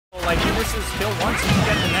like he misses kill once and you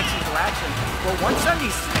get the next interaction. Well, 176,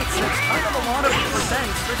 that's kind of a lot of percent,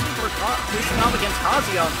 especially for facing off against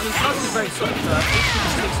Kazuya. I mean, Kazuya's very swift. He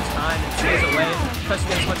just takes his time and stays away, tries to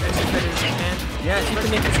get as much extra credit as he can. Yeah, he can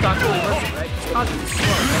make the stock really worth it, right? Because Kazuya's slow,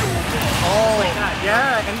 right? Oh, like that.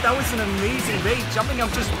 Yeah, and that was an amazing bait, jumping up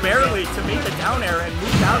just barely to make the down air and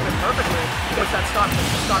moved out of it perfectly. Puts that stock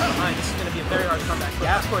behind. This is going to be a very hard comeback.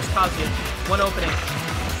 But of course, Kazuya, one opening.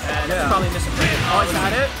 And probably missing play. Oh, he's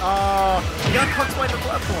had it? He got cucked by the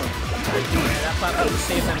platform. Yeah, that platform just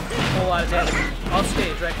saved him a whole lot of damage. Off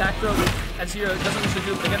stage, right? Back throw at 0 doesn't usually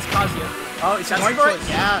do it against Kazuya. Oh, he's going for it?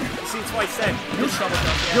 Yeah. See, it's what I said.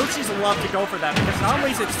 Yoshi's love to go for that because not only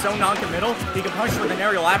is it so non-committal, he can punch with an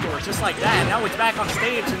aerial afterwards, just like that. Now it's back on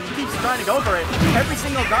stage and he keeps trying to go for it. Every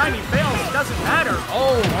single time he fails, it doesn't matter.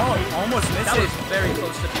 Oh, he almost missed it. That was very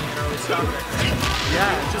close to being an early stop there. Yeah.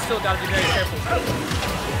 Just still got to be very careful.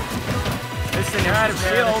 Listen, you're out of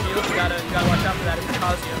shield. You gotta watch out for that. It's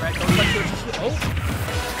Kazuya, right? Don't touch your shield. Oh!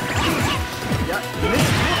 Yeah,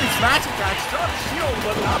 missed really smash attack, struck shield,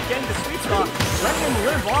 but not getting the sweet spot. Letting him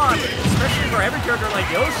live on, especially for every character like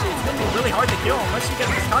Yoshi. It's gonna be really hard to kill unless you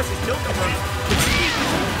get this Kazuya's kill confirmed. But Skeet is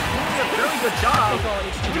doing a really good job.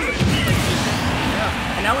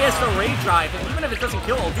 Yeah, and now he has the raid drive, and even if it doesn't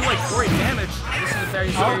kill, it'll do like 40 damage. This is a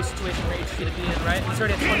very scary situation for HG to be in, right? He's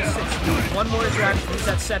already at 26. One more interaction, he's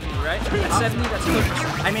at 70, right? At 70, that's good.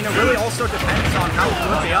 I mean, it really also depends on how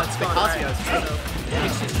good the Kazuya is.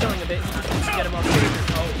 HG's killing a bit, he needs to get him off stage.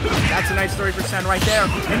 Oh, that's a nice 30% right there.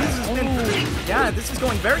 And this has been, this is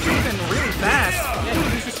going very even, really fast. Yeah,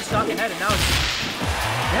 he used to stock ahead, and now it's...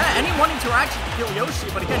 Yeah, any one interaction to kill Yoshi,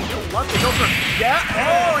 but again, he'll love to go for... Yeah,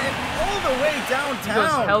 and all the way downtown. He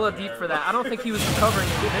goes hella deep for that. I don't think he was recovering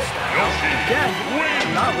and he missed that. Yeah,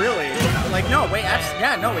 not really. Like, no, wait,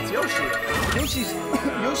 no, it's Yoshi.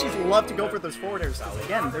 Yoshi's love to go for those forward airs.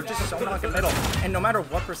 Again, they're just so non-committal. And no matter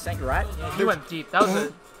what percent you're at... Yeah, he went deep. That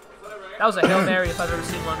was a Hail Mary if I've ever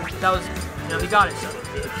seen one. That was, he got it.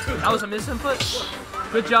 So. That was a misinput.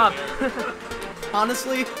 Good job.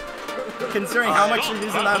 Honestly, considering how much you're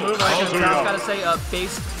using that move, I just gotta say,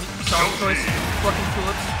 bass song choice, fucking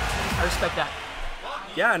tulips. I respect that.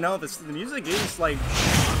 Yeah, no, the music is like,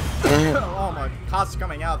 oh my, costs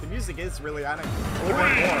coming out. The music is really adding a little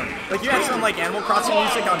bit more. Like you have some like Animal Crossing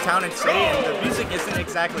music on Town and City, and the music isn't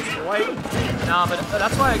exactly quite. Nah, but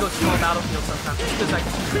that's why I go small Battlefield sometimes, just because I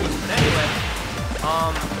can choose. But anyway,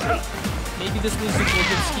 maybe this music will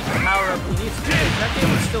give Skeet the power up he needs. That game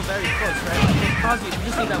was still very close, right? I think Kazuya, you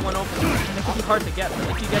just need that one opening. And it can be hard to get, but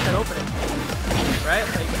if you get that opening, right?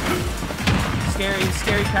 Like,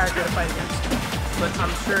 scary character to fight against. But I'm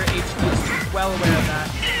sure HD is well aware of that,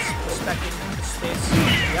 respecting the space.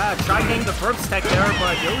 Yeah, try getting the burp tech there,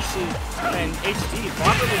 but Yoshi and HD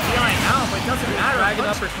properly feeling out, but it doesn't matter. Dragon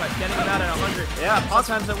uppercut, getting it out at 100. Yeah,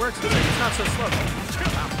 sometimes it works, but it's not so slow.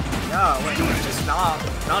 Yeah, like, it's just not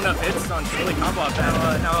enough hits on really combo up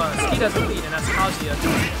that. Now, Skeet has the lead, and that's Kazuya.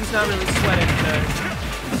 He's not really sweating.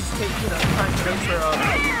 He's just trying to wait for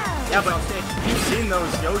yeah, but you've seen those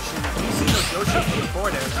Yoshi before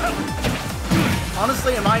there.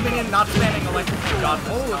 Honestly, in my opinion, not spamming electric god.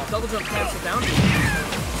 Oh, double jump cancel down. Just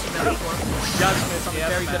miss on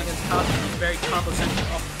very good against Kazuya. He's very combo centric.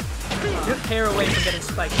 Just hair away from getting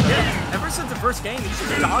spiked. Yeah, ever since the first game, he's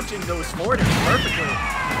just dodging those forwarders perfectly.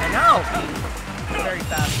 And now, very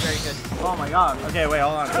fast, very good. Oh my god. Okay, wait,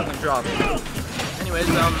 hold on, something dropped. Anyways,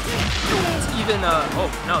 it's even, oh,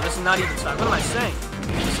 no, this is not even stock. What am I saying?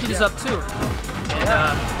 Skeet is up too.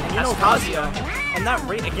 And, you know Kazuya, and that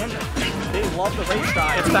rate, again, they love the rage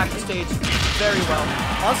drive. Gets back to stage very well.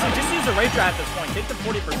 Also, just use the rage drive at this point. Take the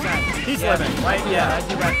 40%. He's living, right? Yeah, I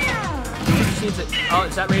do that. He just needs it. Oh,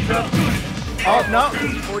 is that rage drive? Oh, no.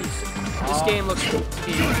 46. This game looks to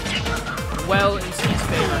be well in Skeet's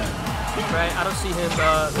favor. Right? I don't see him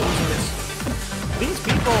losing this. These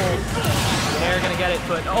people... They're gonna get it,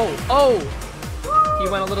 but oh! He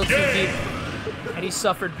went a little too deep. And he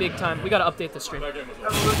suffered big time. We gotta update the stream. Yeah,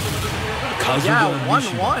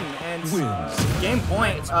 1-1 and game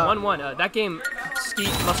point. It's 1-1. That game,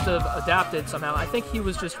 Skeet must have adapted somehow. I think he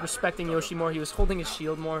was just respecting Yoshi more. He was holding his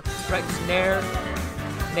shield more. Right? Because Nair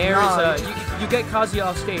is you get Kazuya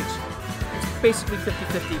off stage. It's basically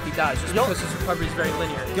 50-50 if he dies, just because his recovery is very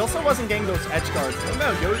linear. He also wasn't getting those edge guards. The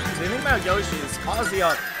thing about Yoshi is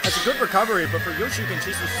Kazuya has a good recovery, but for Yoshi can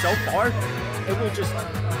chase you so far, it will just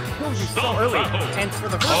kill you so early. And for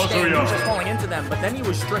the first game, he was just falling into them, but then he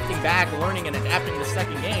was drifting back, learning and adapting the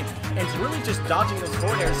second game, and he's really just dodging those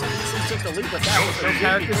forward airs. He took the lead with that. No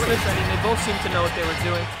character switch. I mean, they both seem to know what they were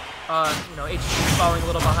doing. you know, HG falling a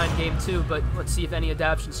little behind game 2, but let's see if any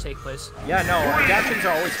adaptions take place. Yeah, no, adaptions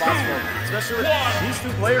are always possible, especially with these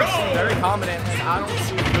two players seem very competent, and I don't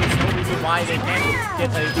see there's no reason why they can't get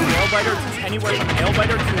a nail biter anywhere from nail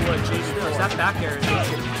biter to a J4. That back air is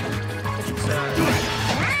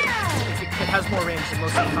it has more range than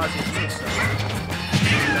most of the Kazuya moves, so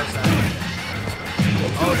that's that.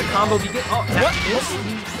 Oh, the combo begin. Oh, that missed.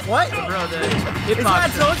 What? Bro, the Isn't that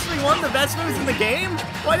totally one of the best moves in the game?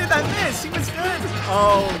 Why did that miss? He was good.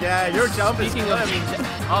 Oh, yeah, your jump is Speaking good. of being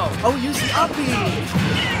Oh, use the up B.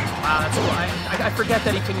 Wow, that's cool. I forget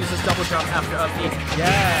that he can use his double jump after up B.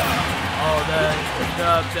 Yeah. Oh,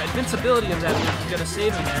 the invincibility of that move is gonna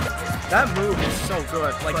save him, man. That move is so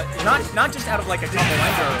good. Like, not just out of like a couple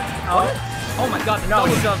anger. Oh my god, the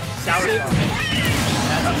double jump. Sour Save him.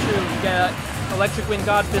 That's true. You get electric wind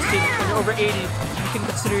god fisted when you're over 80. You can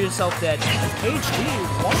consider yourself dead. HG,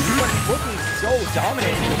 once looking so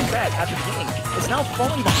dominant in the set at the beginning, is now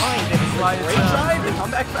falling behind. And it's like great drive, the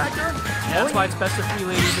comeback factor. Yeah, that's why it's best of 3,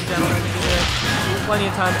 ladies and gentlemen. You have plenty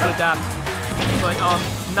of time to adapt. But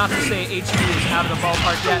not to say HG is out of the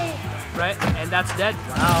ballpark yet, right? And that's dead.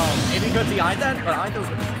 Wow, maybe good behind that, but I don't.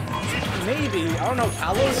 Maybe, I don't know.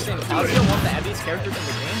 Kalos and Kazuya, one of the heaviest characters in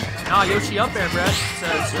the game. Nah, Yoshi up there, bruh. It's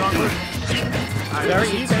a strong move.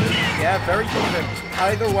 Very even. Yeah, very even.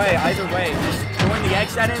 Either way. Just throwing the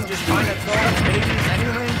X at him, just trying to throw up babies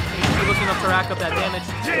anyway. He's looking up to rack up that damage.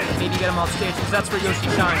 Maybe get him off stage, because that's where Yoshi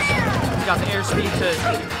shines. He's got the airspeed to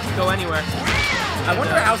go anywhere. I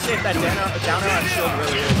wonder how safe that downer on shield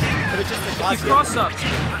really is. If it's just the If you cross up,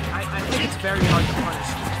 I think it's very hard to punish.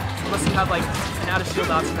 Unless you have like an out of shield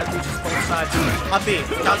option that reaches both sides. Up B.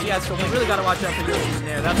 Kazuya has to You really gotta watch out for Yoshi's in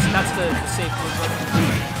there. That's the safe move.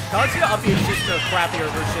 Kazuya up B is just a crappier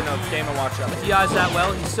version of Game & Watch Up. If he eyes that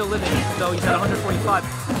well, he's still living, though he's at 145.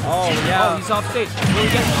 Oh, yeah. Oh, he's off stage. Will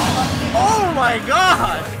he get Oh my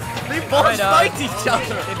god! They both spiked each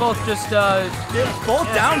other! They both just, they're both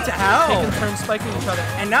down to hell! Taking turns spiking each other.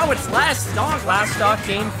 And now it's last stock. Last stock,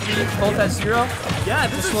 game 3, both at 0. Yeah,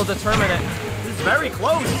 this will determine it. This is very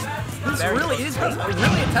close. This really is really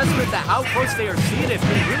a testament to how close they are seated.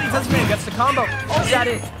 It really doesn't mean Gets the combo. Oh, is that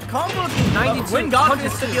it? Combo 92. Wind God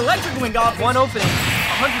is the electric Wind God. One opening.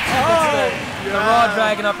 102 gets the raw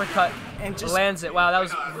dragon uppercut. And just lands it. Wow, that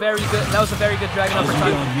was very good. That was a very good dragon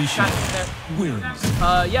uppercut.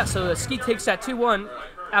 Yeah, so Skeet takes that 2-1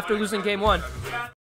 after losing game 1.